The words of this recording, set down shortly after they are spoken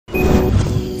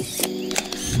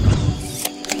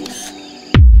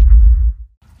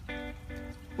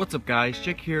What's up guys,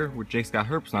 Jake here with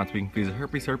JakesGotHerps, not to be confused with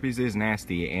Herpes is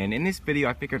nasty, and in this video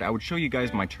I figured I would show you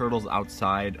guys my turtles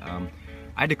outside. I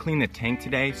had to clean the tank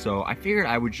today, so I figured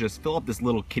I would just fill up this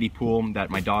little kiddie pool that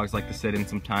my dogs like to sit in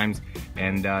sometimes,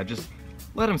 and just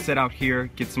let them sit out here,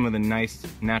 get some of the nice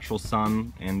natural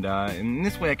sun, and in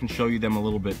this way I can show you them a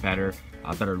little bit better.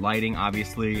 Better lighting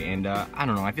obviously, and I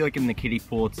don't know, I feel like in the kiddie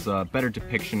pool it's a better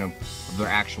depiction of their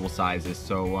actual sizes.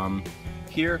 So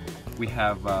here we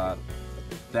have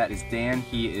that is Dan.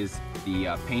 He is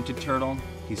the painted turtle.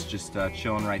 He's just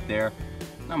chilling right there,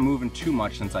 not moving too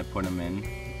much since I put him in,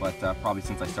 but probably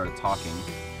since I started talking.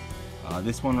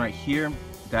 This one right here,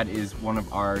 that is one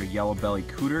of our yellow belly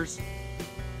cooters.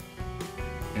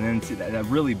 And then see, that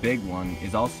really big one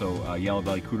is also a yellow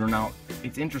belly cooter. Now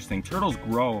it's interesting, turtles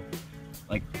grow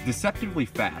like deceptively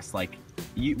fast. Like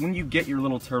when you get your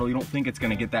little turtle, you don't think it's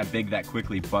gonna get that big that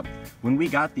quickly, but when we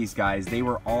got these guys, they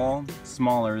were all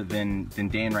smaller than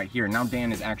Dan right here. Now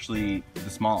Dan is actually the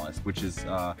smallest, which is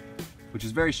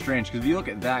very strange, because if you look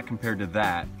at that compared to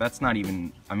that, that's not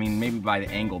even, I mean, maybe by the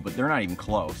angle, but they're not even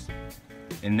close.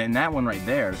 And then that one right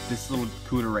there, this little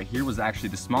cooter right here was actually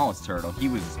the smallest turtle. He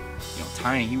was, you know,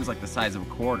 tiny. He was like the size of a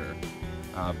quarter.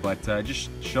 But just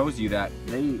shows you that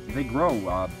they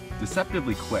grow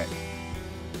deceptively quick.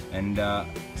 And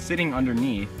sitting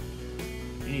underneath,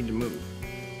 you need to move.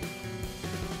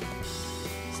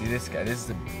 See this guy, this is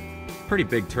a pretty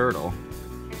big turtle.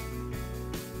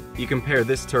 You compare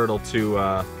this turtle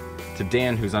to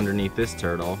Dan, who's underneath this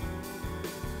turtle.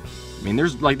 I mean,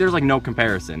 there's like no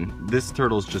comparison. This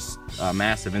turtle's just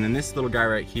massive. And then this little guy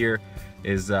right here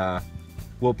is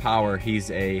Will Power. He's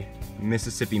a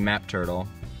Mississippi map turtle,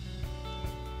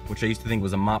 which I used to think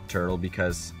was a mop turtle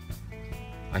because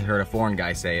I heard a foreign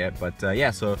guy say it. But yeah,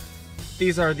 so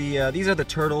these are the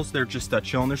turtles. They're just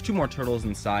chilling. There's two more turtles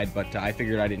inside, but I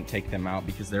figured I didn't take them out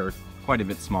because they're quite a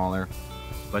bit smaller.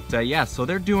 But yeah, so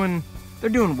they're doing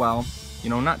well.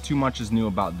 You know, not too much is new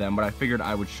about them, but I figured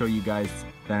I would show you guys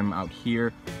them out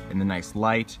here in the nice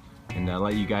light and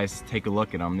let you guys take a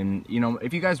look at them. And you know,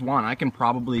 if you guys want, I can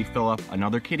probably fill up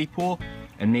another kiddie pool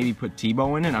and maybe put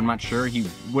Tebow in it. I'm not sure, he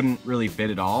wouldn't really fit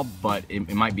at all, but it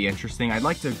might be interesting. I'd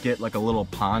like to get like a little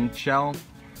pond shell,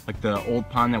 like the old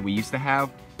pond that we used to have,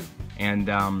 and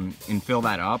fill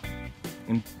that up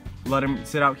and let him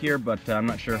sit out here, but I'm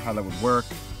not sure how that would work.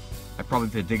 I'd probably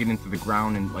have to dig it into the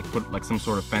ground and like put like some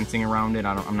sort of fencing around it.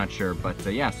 I'm not sure, but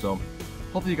yeah, so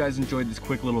hopefully you guys enjoyed this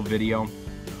quick little video.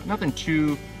 Nothing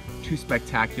too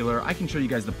spectacular. I can show you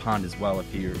guys the pond as well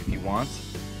if you want,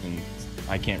 and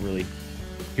I can't really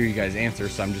hear you guys answer,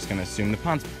 so I'm just gonna assume the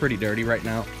pond's pretty dirty right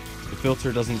now. The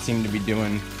filter doesn't seem to be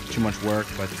doing too much work,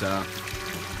 but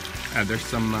there's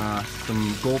some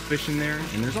goldfish in there,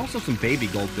 and there's also some baby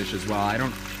goldfish as well.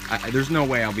 There's no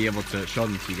way I'll be able to show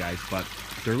them to you guys, but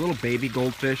they're little baby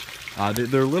goldfish.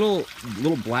 They're little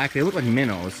black. They look like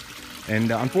minnows.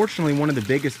 And unfortunately, one of the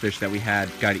biggest fish that we had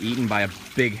got eaten by a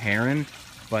big heron.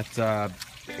 But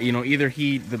you know, either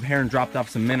the heron dropped off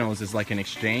some minnows as like an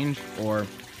exchange, or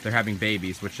they're having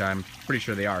babies, which I'm pretty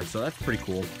sure they are. So that's pretty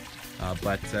cool.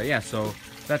 But yeah, so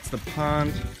that's the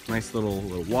pond. Nice little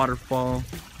waterfall.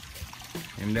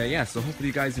 And yeah, so hopefully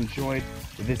you guys enjoyed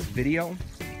this video.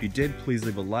 If you did, please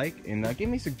leave a like and give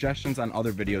me suggestions on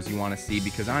other videos you want to see,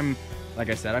 because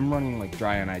like I said, I'm running like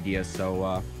dry on ideas.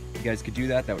 So if you guys could do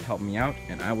that, that would help me out,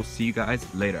 and I will see you guys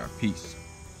later. Peace.